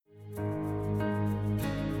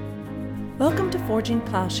Welcome to Forging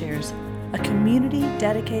Plowshares, a community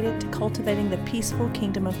dedicated to cultivating the peaceful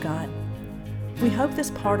kingdom of God. We hope this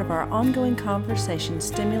part of our ongoing conversation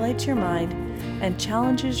stimulates your mind and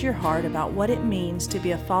challenges your heart about what it means to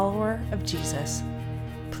be a follower of Jesus.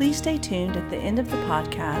 Please stay tuned at the end of the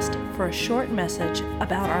podcast for a short message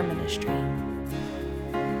about our ministry.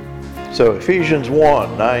 So Ephesians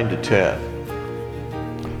 1, 9-10.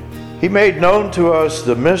 He made known to us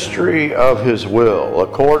the mystery of His will,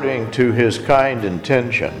 according to His kind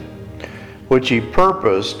intention, which He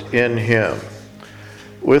purposed in Him,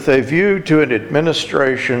 with a view to an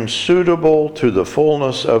administration suitable to the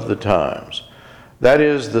fullness of the times. That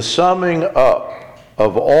is, the summing up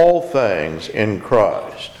of all things in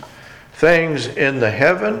Christ, things in the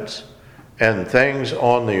heavens and things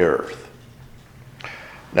on the earth.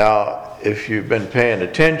 Now, if you've been paying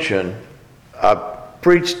attention, I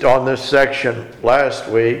preached on this section last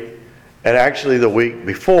week and actually the week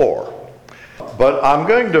before. But I'm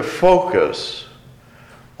going to focus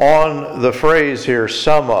on the phrase here,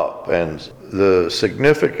 sum up, and the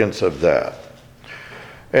significance of that.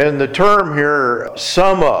 And the term here,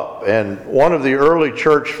 sum up, and one of the early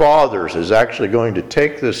church fathers is actually going to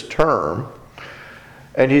take this term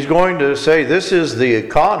and he's going to say this is the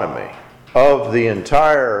economy of the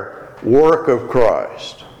entire work of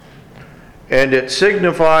Christ. And it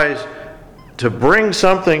signifies to bring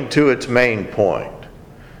something to its main point.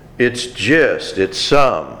 Its gist, its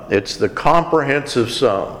sum. It's the comprehensive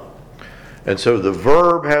sum. And so the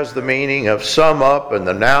verb has the meaning of sum up, and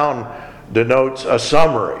the noun denotes a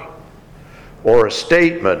summary or a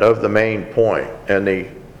statement of the main point. And the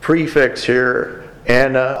prefix here,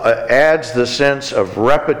 anna, adds the sense of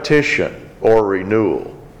repetition or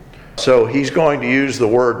renewal. So he's going to use the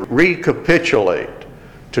word recapitulate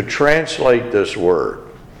to translate this word,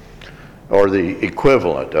 or the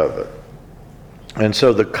equivalent of it. And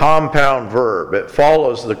so the compound verb, it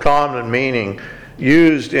follows the common meaning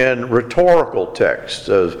used in rhetorical texts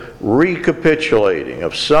of recapitulating,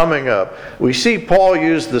 of summing up. We see Paul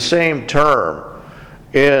use the same term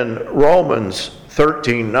in Romans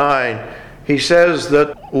 13:9. He says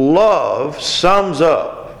that love sums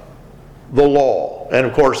up the law. And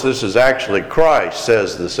of course, this is actually Christ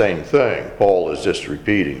says the same thing. Paul is just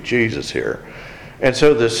repeating Jesus here. And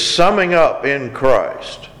so the summing up in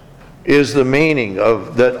Christ is the meaning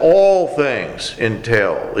of that all things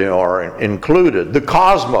entail, are included. The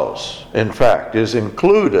cosmos, in fact, is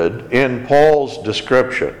included in Paul's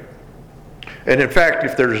description. And in fact,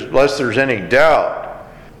 unless there's any doubt,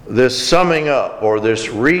 this summing up or this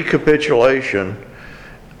recapitulation,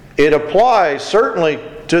 it applies certainly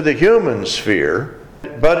to the human sphere,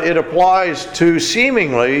 but it applies to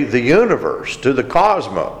seemingly the universe, to the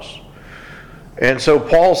cosmos. And so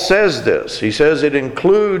Paul says this. He says it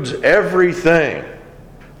includes everything,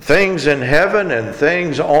 things in heaven and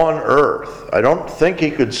things on earth. I don't think he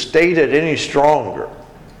could state it any stronger.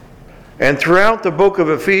 And throughout the book of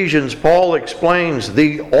Ephesians, Paul explains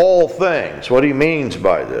the all things, what he means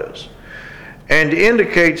by this, and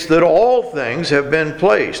indicates that all things have been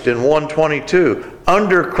placed in 1:22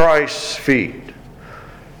 under Christ's feet.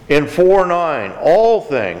 In 4:9, all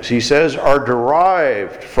things, he says, are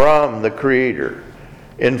derived from the Creator.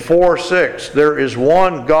 In 4:6, there is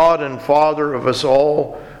one God and Father of us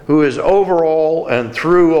all, who is over all and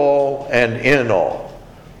through all and in all.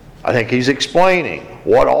 I think he's explaining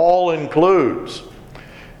what all includes.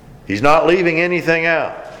 He's not leaving anything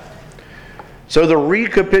out. So the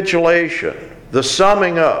recapitulation, the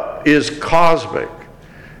summing up, is cosmic.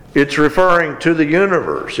 It's referring to the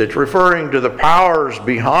universe. It's referring to the powers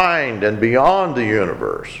behind and beyond the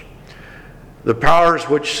universe. The powers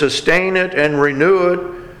which sustain it and renew it,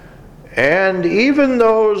 and even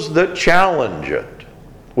those that challenge it,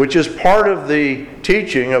 which is part of the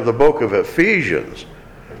teaching of the book of Ephesians,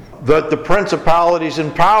 that the principalities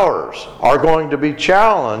and powers are going to be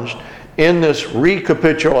challenged in this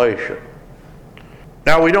recapitulation.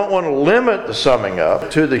 Now, we don't want to limit the summing up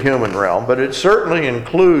to the human realm, but it certainly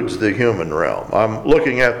includes the human realm. I'm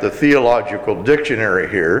looking at the Theological Dictionary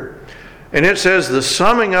here, and it says the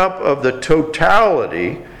summing up of the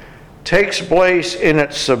totality takes place in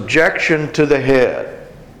its subjection to the head.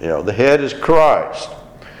 The head is Christ.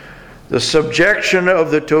 The subjection of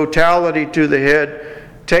the totality to the head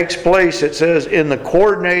takes place, it says, in the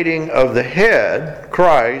coordinating of the head,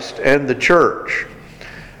 Christ, and the church.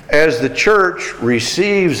 As the church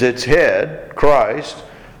receives its head, Christ,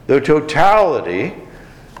 the totality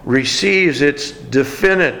receives its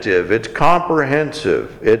definitive, its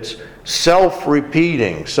comprehensive, its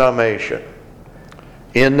self-repeating summation.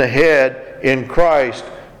 In the head, in Christ,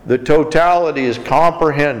 the totality is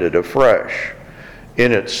comprehended afresh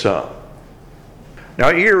in its sum. Now,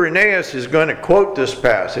 Irenaeus is going to quote this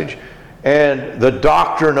passage and the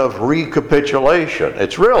doctrine of recapitulation.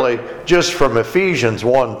 It's really just from Ephesians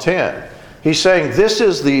 1:10. He's saying this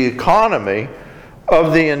is the economy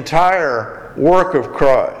of the entire work of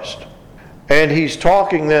Christ. And he's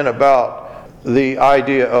talking then about the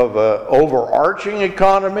idea of an overarching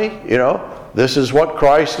economy. This is what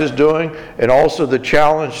Christ is doing, and also the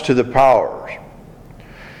challenge to the powers.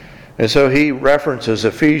 And so he references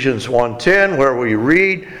Ephesians 1:10, where we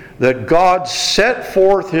read that God set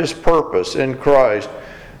forth his purpose in Christ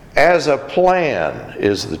as a plan,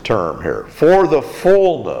 is the term here, for the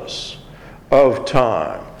fullness of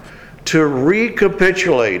time, to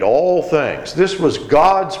recapitulate all things. This was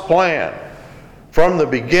God's plan from the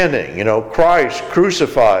beginning. Christ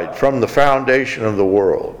crucified from the foundation of the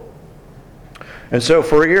world. And so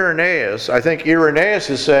for Irenaeus, I think Irenaeus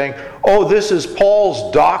is saying, this is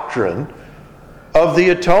Paul's doctrine of the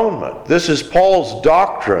atonement. This is Paul's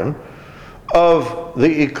doctrine of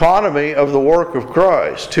the economy of the work of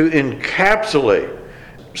Christ, to encapsulate.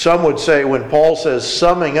 Some would say when Paul says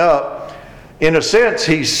summing up, in a sense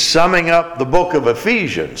he's summing up the book of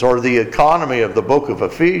Ephesians, or the economy of the book of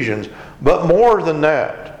Ephesians, but more than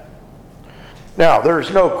that. Now,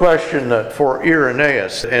 there's no question that for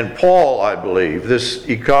Irenaeus and Paul, I believe, this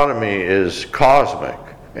economy is cosmic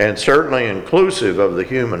and certainly inclusive of the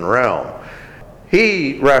human realm.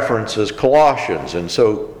 He references Colossians, and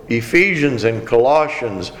so Ephesians and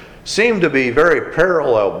Colossians seem to be very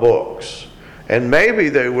parallel books, and maybe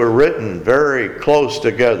they were written very close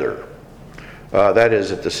together, that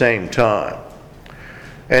is, at the same time.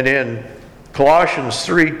 And in Colossians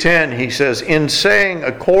 3:10, he says, in saying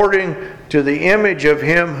according to the image of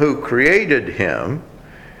him who created him,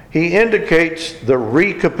 he indicates the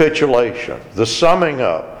recapitulation, the summing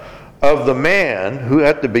up of the man who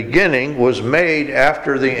at the beginning was made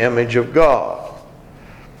after the image of God.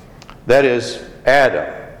 That is,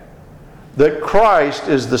 Adam. That Christ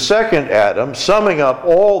is the second Adam, summing up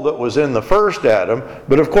all that was in the first Adam,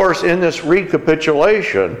 but of course in this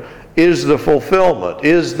recapitulation is the fulfillment,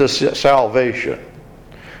 is the salvation.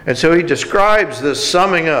 And so he describes this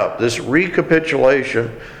summing up, this recapitulation,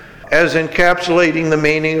 as encapsulating the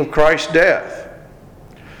meaning of Christ's death.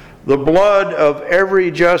 The blood of every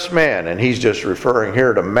just man, and he's just referring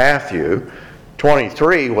here to Matthew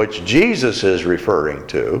 23, which Jesus is referring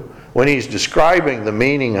to when he's describing the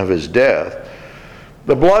meaning of his death.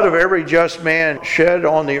 The blood of every just man shed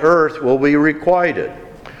on the earth will be requited.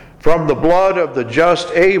 From the blood of the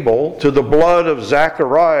just Abel to the blood of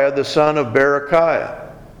Zechariah, the son of Berechiah.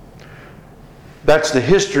 That's the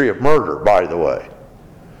history of murder, by the way.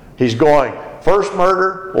 He's going first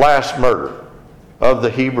murder, last murder of the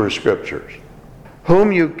Hebrew Scriptures.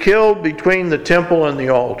 Whom you killed between the temple and the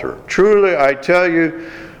altar. Truly I tell you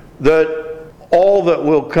that all that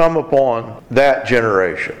will come upon that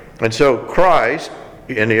generation. And so Christ,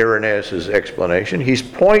 in Irenaeus' explanation, he's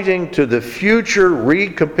pointing to the future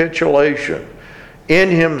recapitulation in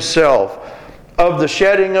himself of the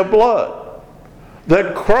shedding of blood.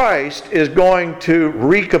 That Christ is going to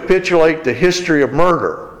recapitulate the history of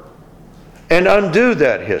murder and undo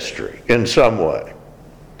that history in some way.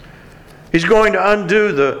 He's going to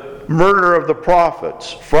undo the murder of the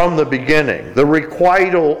prophets from the beginning, the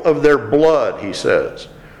requital of their blood, he says,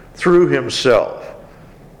 through himself.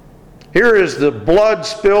 Here is the blood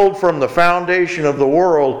spilled from the foundation of the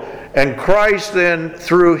world, and Christ then,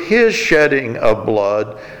 through his shedding of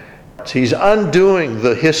blood, he's undoing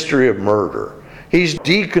the history of murder. He's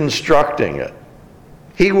deconstructing it.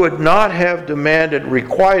 He would not have demanded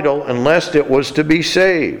requital unless it was to be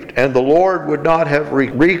saved. And the Lord would not have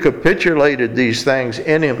recapitulated these things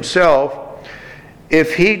in himself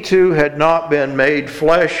if he too had not been made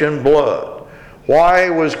flesh and blood. Why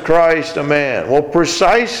was Christ a man? Well,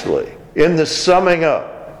 precisely in the summing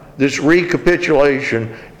up, this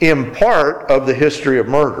recapitulation in part of the history of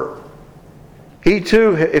murder. He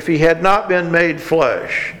too, if he had not been made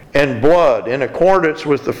flesh and blood in accordance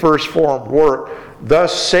with the first formed work,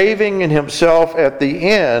 thus saving in himself at the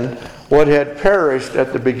end what had perished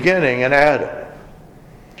at the beginning in Adam.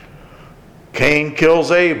 Cain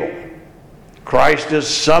kills Abel. Christ is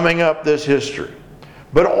summing up this history.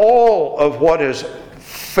 But all of what has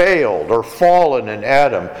failed or fallen in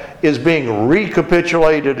Adam is being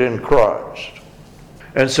recapitulated in Christ.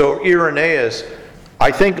 And so Irenaeus,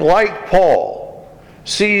 I think like Paul,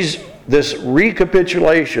 sees this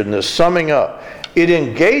recapitulation, this summing up, it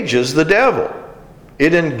engages the devil.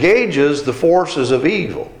 It engages the forces of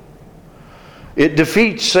evil. It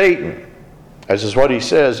defeats Satan. As is what he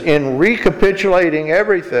says, in recapitulating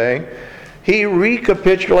everything, he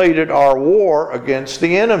recapitulated our war against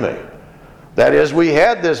the enemy. That is, we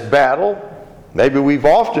had this battle. Maybe we've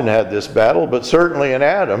often had this battle, but certainly in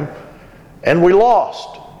Adam, and we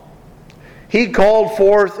lost. He called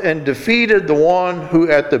forth and defeated the one who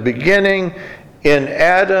at the beginning in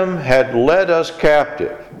Adam had led us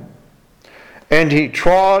captive. And he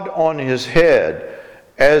trod on his head,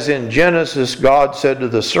 as in Genesis God said to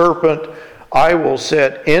the serpent, I will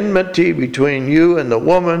set enmity between you and the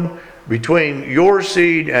woman, between your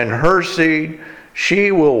seed and her seed.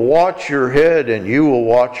 She will watch your head and you will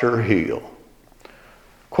watch her heel.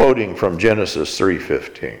 Quoting from Genesis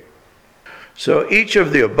 3:15. So each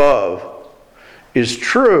of the above is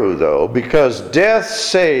true, though, because death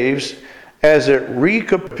saves as it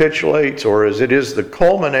recapitulates, or as it is the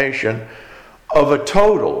culmination of a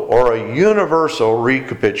total or a universal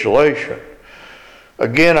recapitulation.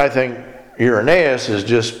 Again, I think Irenaeus is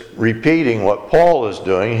just repeating what Paul is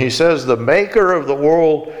doing. He says the maker of the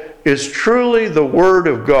world is truly the Word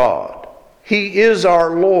of God. He is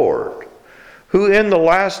our Lord, who in the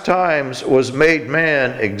last times was made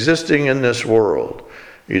man, existing in this world.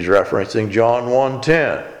 He's referencing John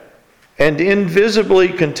 1:10. And invisibly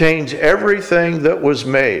contains everything that was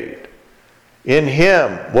made. In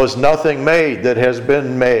him was nothing made that has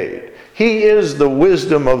been made. He is the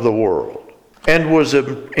wisdom of the world, and was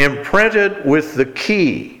imprinted with the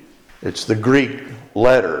key. It's the Greek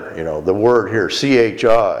letter, the word here,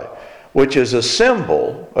 CHI, which is a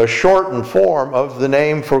symbol, a shortened form of the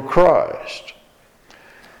name for Christ.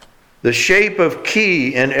 The shape of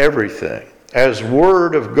key in everything, as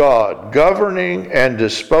Word of God, governing and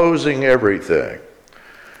disposing everything.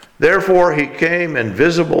 Therefore he came in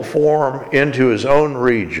visible form into his own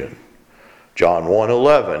region, John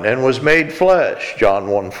 1:11, and was made flesh, John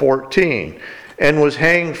 1:14, and was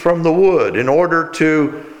hanged from the wood, in order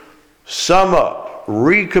to sum up,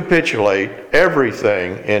 recapitulate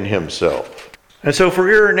everything in himself. And so for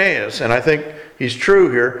Irenaeus, and I think he's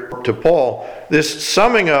true here to Paul, this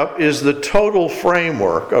summing up is the total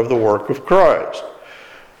framework of the work of Christ.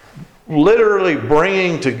 Literally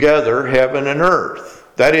bringing together heaven and earth.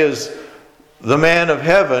 That is, the man of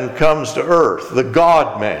heaven comes to earth, the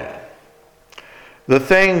God-man. The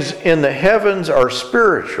things in the heavens are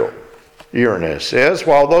spiritual, Irenaeus says,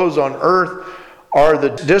 while those on earth are the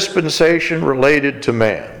dispensation related to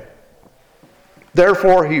man.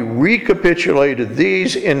 Therefore, he recapitulated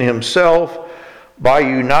these in himself by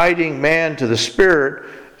uniting man to the Spirit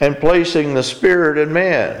and placing the Spirit in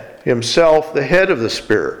man, himself the head of the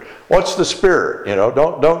Spirit. What's the Spirit?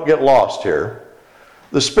 Don't get lost here.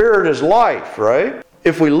 The Spirit is life, right?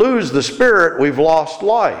 If we lose the Spirit, we've lost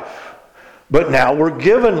life. But now we're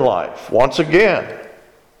given life once again.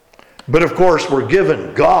 But of course, we're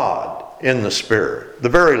given God in the Spirit, the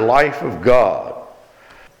very life of God.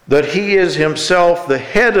 That he is himself the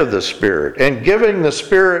head of the Spirit, and giving the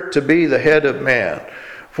Spirit to be the head of man.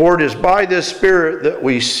 For it is by this Spirit that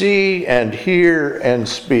we see and hear and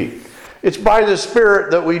speak. It's by the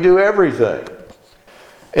Spirit that we do everything.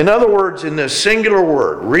 In other words, in this singular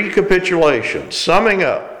word, recapitulation, summing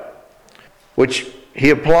up, which he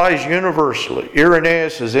applies universally,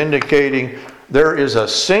 Irenaeus is indicating there is a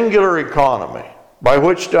singular economy by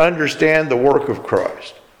which to understand the work of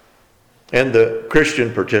Christ and the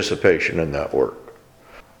Christian participation in that work.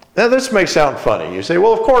 Now this may sound funny. You say,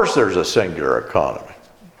 well, of course there's a singular economy.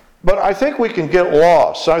 But I think we can get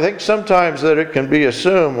lost. I think sometimes that it can be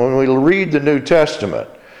assumed when we read the New Testament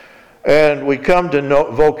and we come to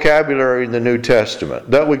vocabulary in the New Testament,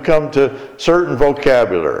 that we come to certain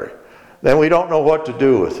vocabulary, then we don't know what to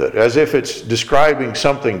do with it, as if it's describing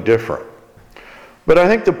something different. But I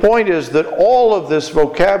think the point is that all of this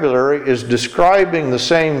vocabulary is describing the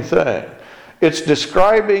same thing. It's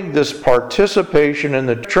describing this participation in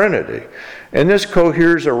the Trinity. And this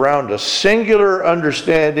coheres around a singular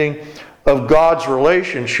understanding of God's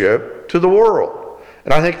relationship to the world.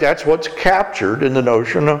 And I think that's what's captured in the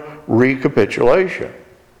notion of recapitulation.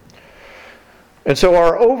 And so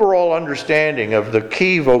our overall understanding of the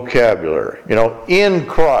key vocabulary, in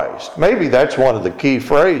Christ, maybe that's one of the key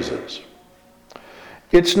phrases.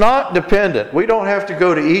 It's not dependent. We don't have to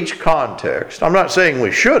go to each context. I'm not saying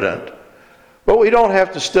we shouldn't, but we don't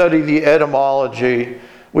have to study the etymology.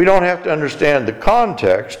 We don't have to understand the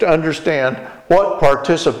context to understand what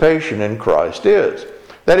participation in Christ is.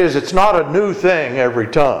 That is, it's not a new thing every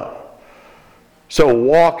time. So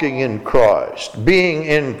walking in Christ, being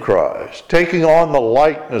in Christ, taking on the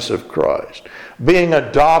likeness of Christ, being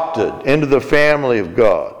adopted into the family of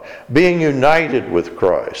God, being united with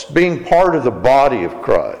Christ, being part of the body of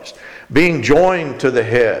Christ, being joined to the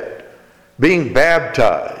head, being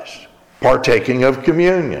baptized, partaking of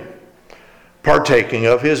communion, partaking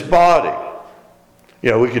of his body,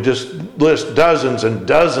 We could just list dozens and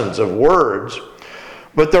dozens of words,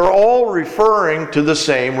 but they're all referring to the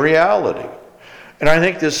same reality. And I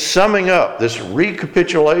think this summing up, this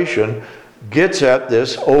recapitulation, gets at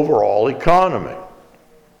this overall economy.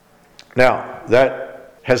 Now,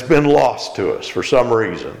 that has been lost to us for some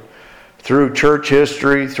reason, through church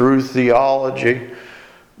history, through theology.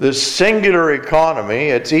 This singular economy,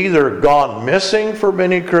 it's either gone missing for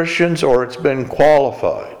many Christians or it's been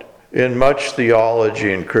qualified in much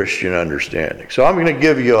theology and Christian understanding. So I'm going to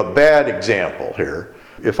give you a bad example here.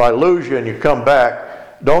 If I lose you and you come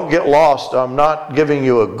back, don't get lost. I'm not giving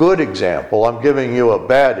you a good example. I'm giving you a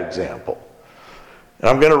bad example. And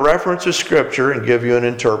I'm going to reference a scripture and give you an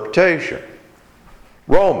interpretation.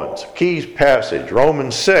 Romans, key passage,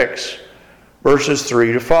 Romans 6, verses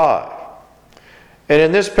 3 to 5. And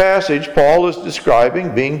in this passage, Paul is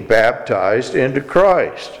describing being baptized into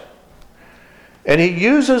Christ. And he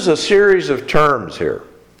uses a series of terms here.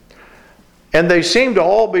 And they seem to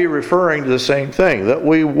all be referring to the same thing, that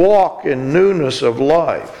we walk in newness of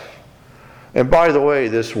life. And by the way,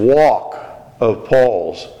 this walk of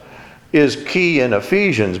Paul's is key in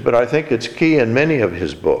Ephesians, but I think it's key in many of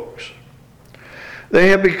his books. They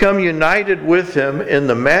have become united with him in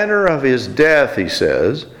the manner of his death, he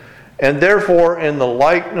says, and therefore in the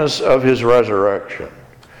likeness of his resurrection.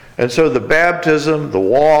 And so the baptism, the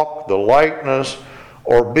walk, the likeness,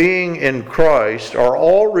 or being in Christ are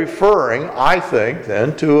all referring, I think,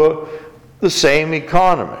 then to the same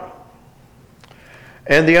economy.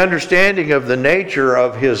 And the understanding of the nature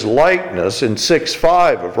of his likeness in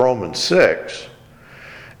 6:5 of Romans 6,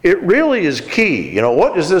 it really is key.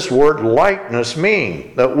 What does this word likeness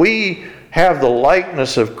mean? That we have the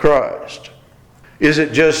likeness of Christ. Is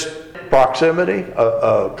it just proximity,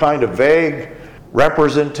 a kind of vague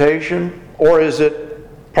representation, or is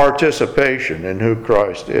it participation in who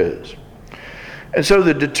Christ is? And so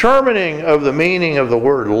the determining of the meaning of the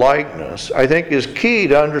word likeness, I think, is key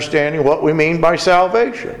to understanding what we mean by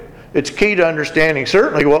salvation. It's key to understanding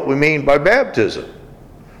certainly what we mean by baptism.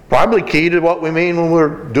 Probably key to what we mean when we're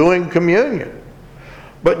doing communion.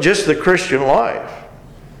 But just the Christian life.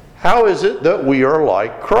 How is it that we are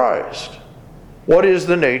like Christ? What is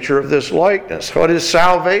the nature of this likeness? What is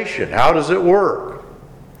salvation? How does it work?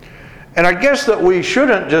 And I guess that we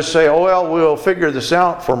shouldn't just say, we'll figure this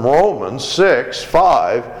out from Romans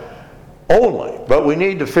 6:5 only. But we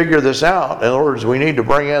need to figure this out. In other words, we need to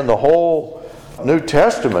bring in the whole New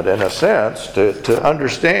Testament, in a sense, to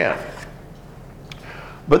understand.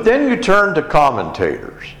 But then you turn to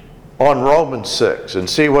commentators on Romans 6 and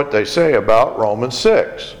see what they say about Romans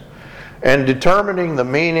 6 and determining the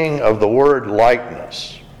meaning of the word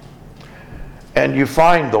likeness. And you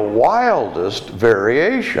find the wildest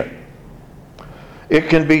variation. It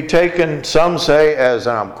can be taken, some say, as,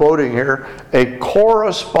 and I'm quoting here, a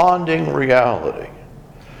corresponding reality.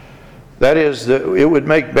 That is, that it would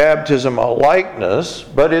make baptism a likeness,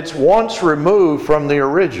 but it's once removed from the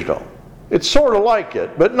original. It's sort of like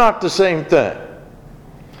it, but not the same thing.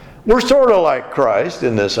 We're sort of like Christ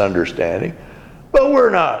in this understanding, but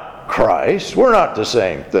we're not Christ. We're not the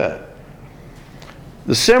same thing.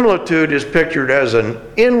 The similitude is pictured as an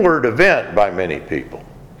inward event by many people.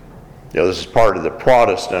 This is part of the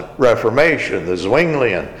Protestant Reformation, the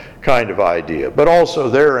Zwinglian kind of idea, but also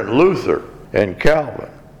there in Luther and Calvin.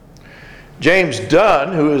 James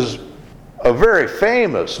Dunn, who is a very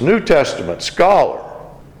famous New Testament scholar,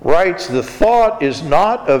 writes, "The thought is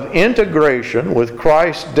not of integration with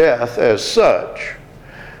Christ's death as such,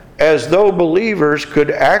 as though believers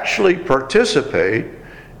could actually participate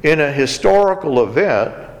in a historical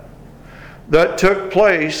event that took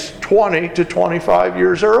place 20 to 25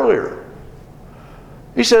 years earlier."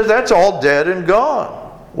 He says that's all dead and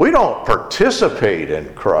gone. We don't participate in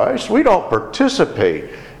Christ. We don't participate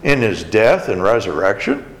in his death and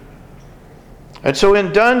resurrection. And so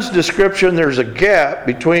in Dunn's description, there's a gap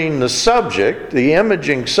between the subject, the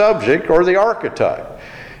imaging subject, or the archetype.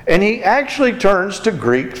 And he actually turns to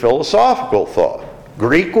Greek philosophical thought,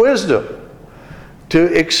 Greek wisdom, to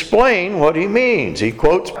explain what he means. He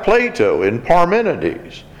quotes Plato in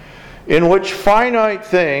Parmenides, in which finite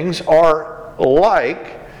things are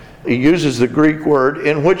like, he uses the Greek word,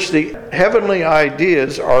 in which the heavenly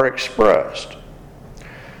ideas are expressed.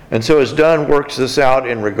 And so as Dunn works this out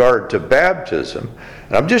in regard to baptism,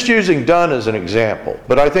 and I'm just using Dunn as an example,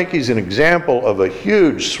 but I think he's an example of a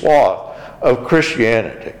huge swath of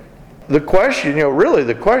Christianity. The question, really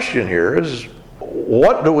the question here is,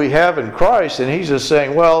 what do we have in Christ? And he's just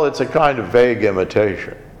saying, it's a kind of vague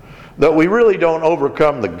imitation. That we really don't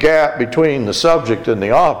overcome the gap between the subject and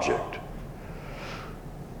the object.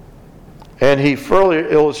 And he further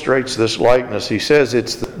illustrates this likeness. He says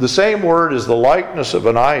it's the same word as the likeness of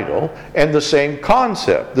an idol and the same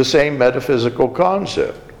concept, the same metaphysical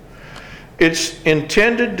concept. It's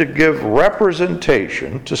intended to give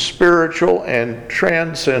representation to spiritual and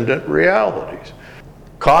transcendent realities.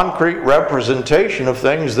 Concrete representation of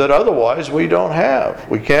things that otherwise we don't have,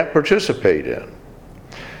 we can't participate in.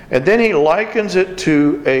 And then he likens it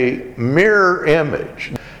to a mirror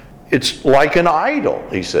image. It's like an idol,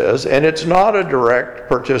 he says, and it's not a direct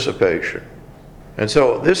participation. And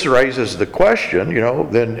so this raises the question,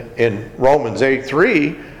 then in Romans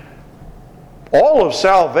 8:3, all of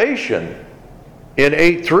salvation in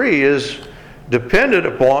 8:3 is dependent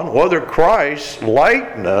upon whether Christ's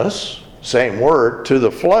likeness, same word, to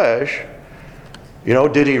the flesh,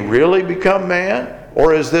 did he really become man?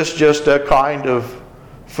 Or is this just a kind of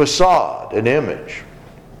facade, an image?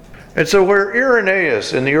 And so where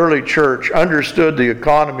Irenaeus in the early church understood the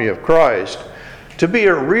economy of Christ to be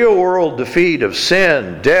a real-world defeat of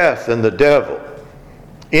sin, death, and the devil,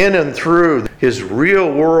 in and through his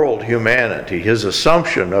real-world humanity, his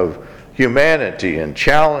assumption of humanity and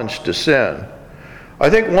challenge to sin, I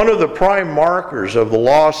think one of the prime markers of the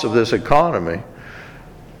loss of this economy,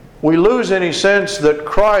 we lose any sense that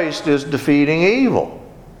Christ is defeating evil.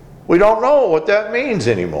 We don't know what that means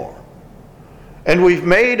anymore. And we've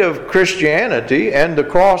made of Christianity and the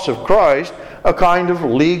cross of Christ a kind of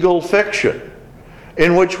legal fiction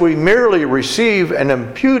in which we merely receive an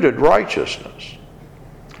imputed righteousness.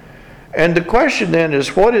 And the question then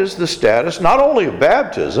is, what is the status not only of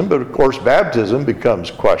baptism, but of course baptism becomes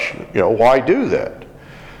question, why do that?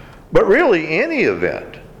 But really any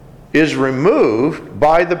event is removed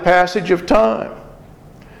by the passage of time.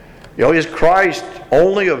 Is Christ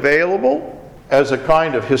only available as a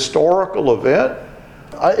kind of historical event?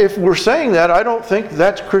 If we're saying that, I don't think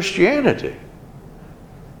that's Christianity.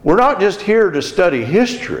 We're not just here to study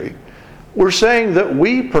history. We're saying that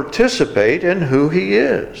we participate in who he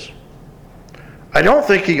is. I don't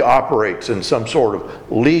think he operates in some sort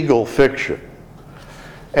of legal fiction,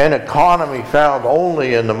 an economy found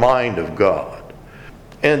only in the mind of God.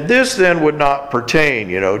 And this then would not pertain,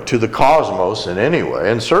 to the cosmos in any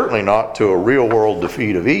way, and certainly not to a real-world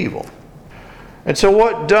defeat of evil. And so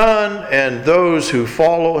what Dunn and those who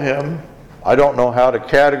follow him, I don't know how to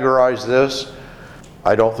categorize this.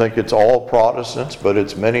 I don't think it's all Protestants, but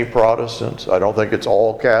it's many Protestants. I don't think it's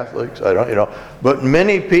all Catholics. But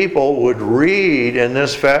many people would read in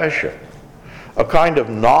this fashion a kind of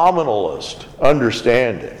nominalist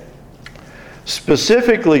understanding,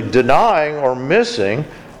 specifically denying or missing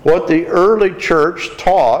what the early church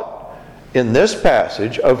taught in this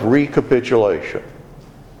passage of recapitulation.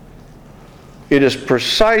 It is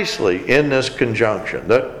precisely in this conjunction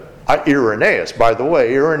that Irenaeus, by the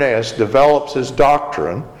way, Irenaeus develops his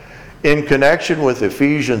doctrine in connection with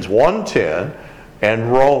Ephesians 1:10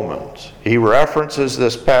 and Romans. He references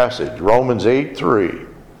this passage, Romans 8:3.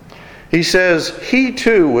 He says, he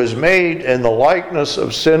too was made in the likeness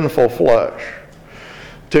of sinful flesh,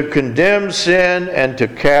 to condemn sin and to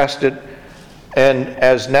cast it, and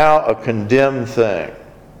as now a condemned thing,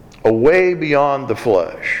 away beyond the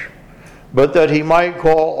flesh, but that he might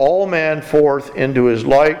call all man forth into his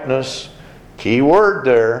likeness, key word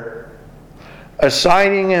there,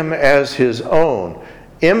 assigning him as his own,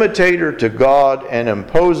 imitator to God, and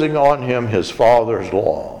imposing on him his Father's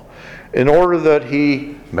law, in order that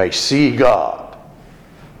he may see God.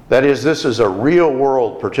 That is, this is a real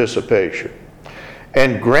world participation.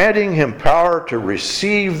 And granting him power to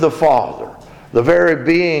receive the Father, the very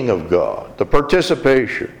being of God, the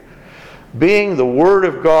participation, being the Word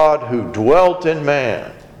of God who dwelt in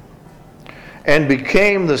man, and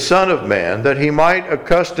became the Son of Man, that he might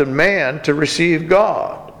accustom man to receive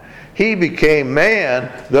God. He became man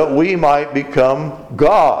that we might become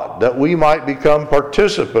God, that we might become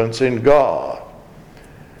participants in God,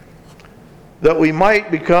 that we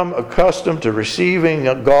might become accustomed to receiving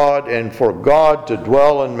God and for God to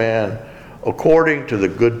dwell in man according to the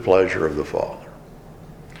good pleasure of the Father.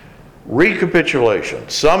 Recapitulation,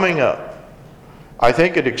 summing up, I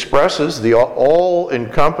think it expresses the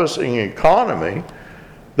all-encompassing economy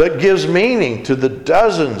that gives meaning to the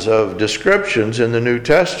dozens of descriptions in the New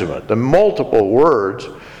Testament, the multiple words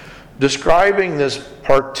describing this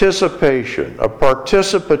participation, a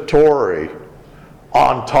participatory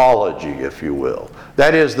ontology, if you will.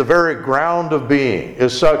 That is, the very ground of being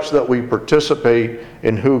is such that we participate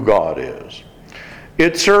in who God is.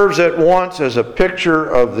 It serves at once as a picture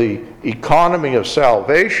of the economy of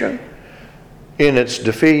salvation in its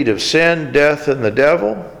defeat of sin, death, and the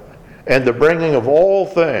devil, and the bringing of all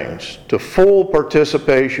things to full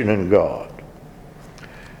participation in God.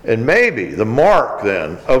 And maybe the mark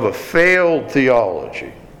then of a failed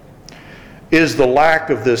theology is the lack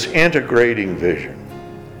of this integrating vision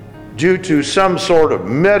due to some sort of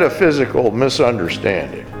metaphysical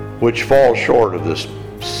misunderstanding, which falls short of this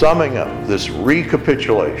summing up, this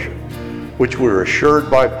recapitulation, which we're assured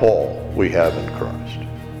by Paul we have in Christ.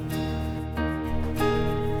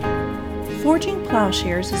 Forging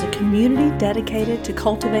Plowshares is a community dedicated to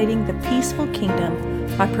cultivating the peaceful kingdom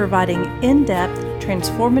by providing in-depth,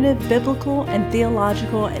 transformative biblical and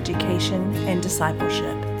theological education and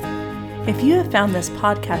discipleship. If you have found this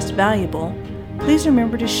podcast valuable, please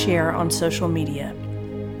remember to share on social media.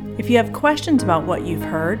 If you have questions about what you've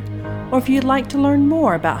heard, or if you'd like to learn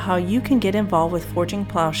more about how you can get involved with Forging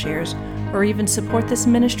Plowshares or even support this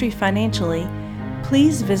ministry financially,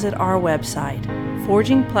 please visit our website,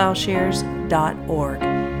 forgingplowshares.org.